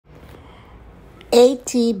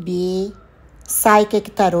ATB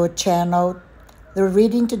Psychic Tarot channel. The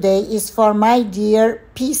reading today is for my dear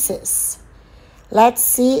PISCES. Let's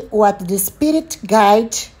see what the spirit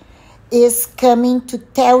guide is coming to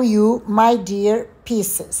tell you, my dear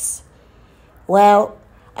PISCES. Well,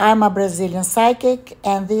 I'm a Brazilian psychic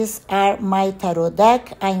and these are my tarot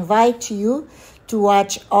deck. I invite you to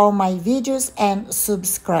watch all my videos and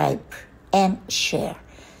subscribe and share.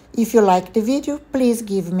 If you like the video, please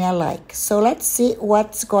give me a like. So let's see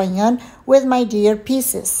what's going on with my dear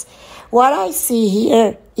PISCES. What I see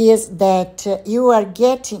here is that you are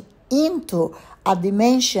getting into a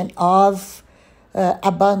dimension of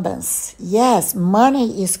abundance. Yes,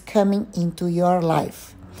 money is coming into your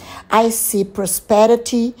life. I see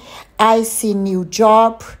prosperity. I see new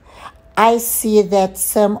job. I see that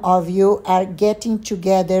some of you are getting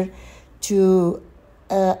together to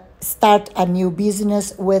start a new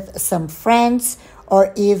business with some friends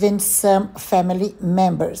or even some family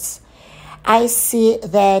members. I see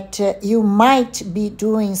that you might be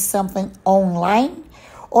doing something online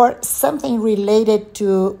or something related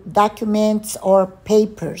to documents or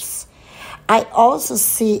papers. I also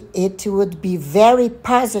see it would be very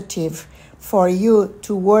positive for you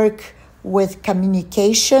to work with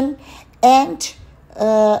communication and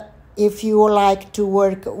if you like to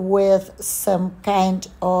work with some kind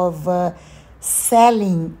of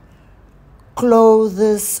selling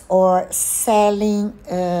clothes or selling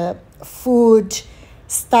food,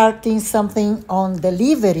 starting something on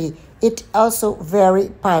delivery, it's also very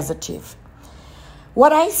positive.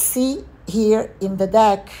 What I see here in the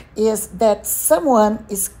deck is that someone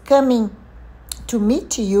is coming to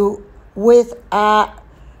meet you with a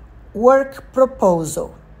work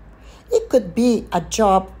proposal. It could be a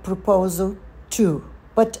job proposal too,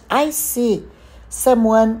 but I see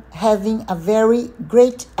someone having a very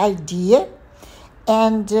great idea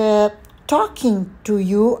and talking to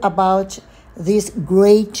you about this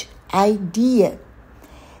great idea.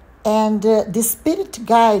 And the spirit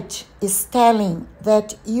guide is telling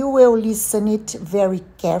that you will listen it very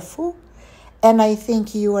careful, and I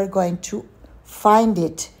think you are going to find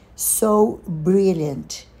it so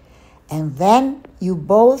brilliant. And then you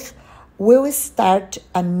both will start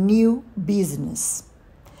a new business.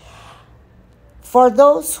 For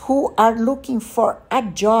those who are looking for a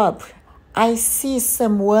job, I see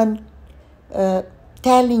someone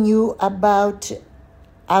telling you about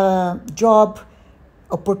a job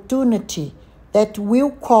opportunity that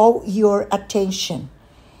will call your attention.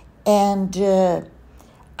 And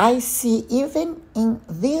I see even in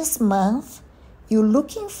this month, you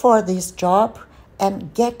looking for this job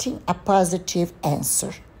and getting a positive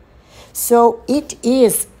answer. So it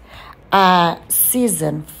is a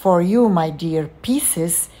season for you, my dear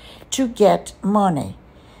PISCES, to get money.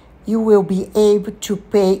 You will be able to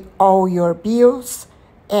pay all your bills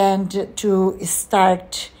and to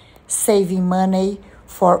start saving money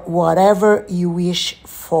for whatever you wish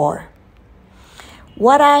for.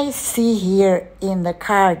 What I see here in the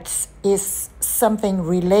cards is something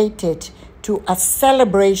related to a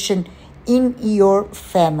celebration in your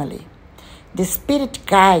family. The spirit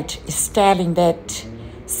guide is telling that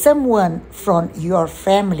someone from your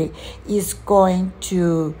family is going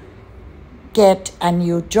to get a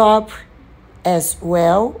new job as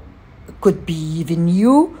well. Could be even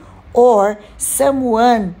you, or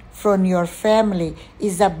someone from your family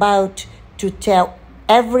is about to tell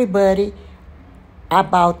everybody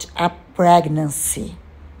about a pregnancy.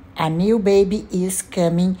 A new baby is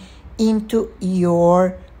coming into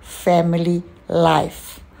your family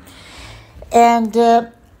life. And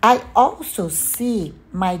I also see,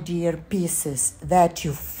 my dear PISCES, that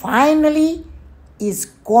you finally is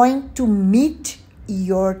going to meet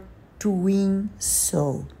your twin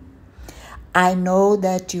soul. I know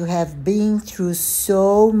that you have been through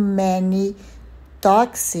so many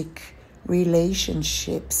toxic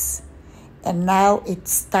relationships, and now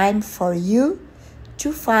it's time for you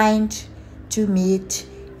to meet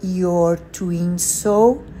your twin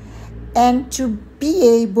soul and to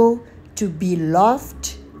be able to be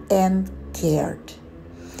loved and cared.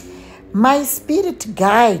 My spirit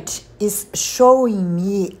guide is showing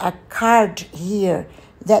me a card here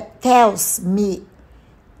that tells me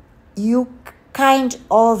you kind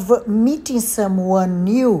of meeting someone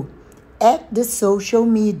new at the social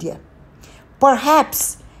media.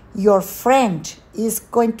 Perhaps your friend is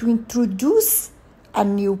going to introduce a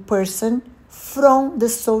new person from the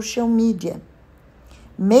social media.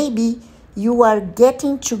 Maybe you are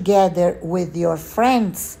getting together with your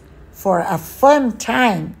friends for a fun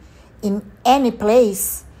time in any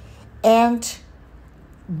place, and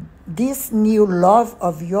this new love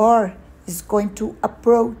of yours is going to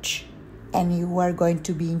approach and you are going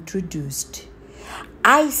to be introduced.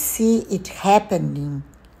 I see it happening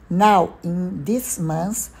now in this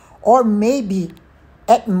month, or maybe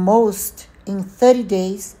at most in 30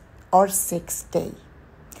 days or 60.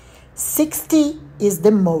 60 is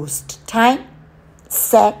the most time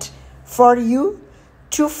set for you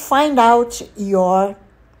to find out your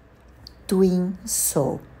twin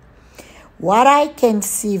soul. What I can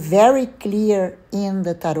see very clear in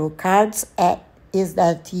the tarot cards is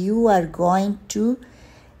that you are going to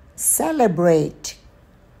celebrate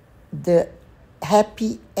the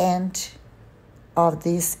happy end of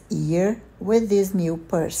this year with this new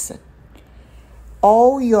person.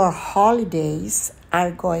 All your holidays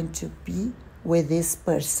are going to be with this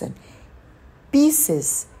person.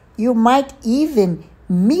 Pisces, you might even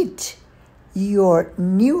meet your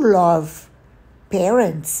new love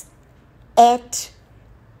parents at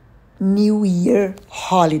New Year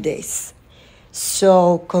holidays.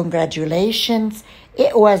 So congratulations.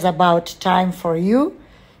 It was about time for you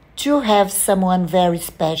to have someone very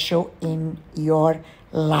special in your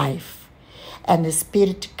life. And the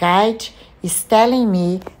spirit guide is telling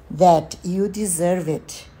me that you deserve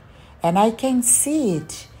it. And I can see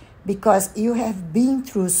it because you have been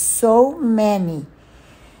through so many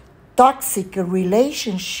toxic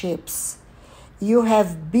relationships. You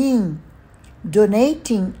have been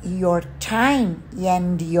donating your time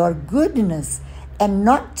and your goodness and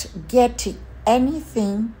not getting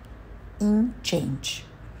anything in change.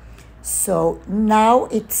 So now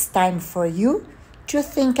it's time for you to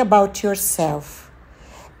think about yourself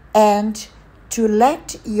and to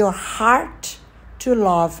let your heart to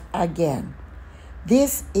love again.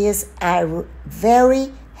 This is a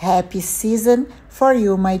very happy season for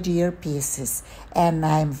you, my dear Pisces, and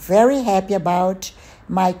I'm very happy about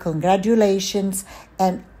my congratulations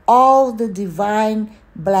and all the divine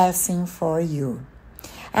blessing for you.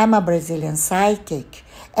 I'm a Brazilian psychic,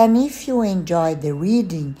 and if you enjoy the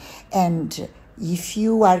reading and if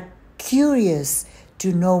you are curious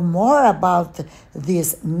to know more about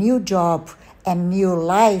this new job and new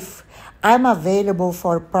life, I'm available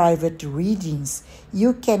for private readings.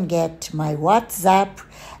 You can get my WhatsApp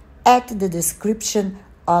at the description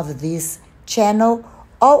of this channel,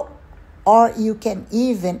 or you can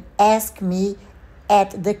even ask me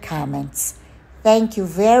at the comments. Thank you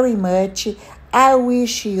very much. I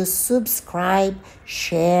wish you subscribe,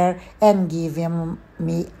 share, and give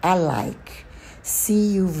me a like.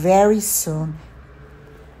 See you very soon.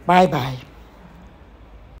 Bye-bye.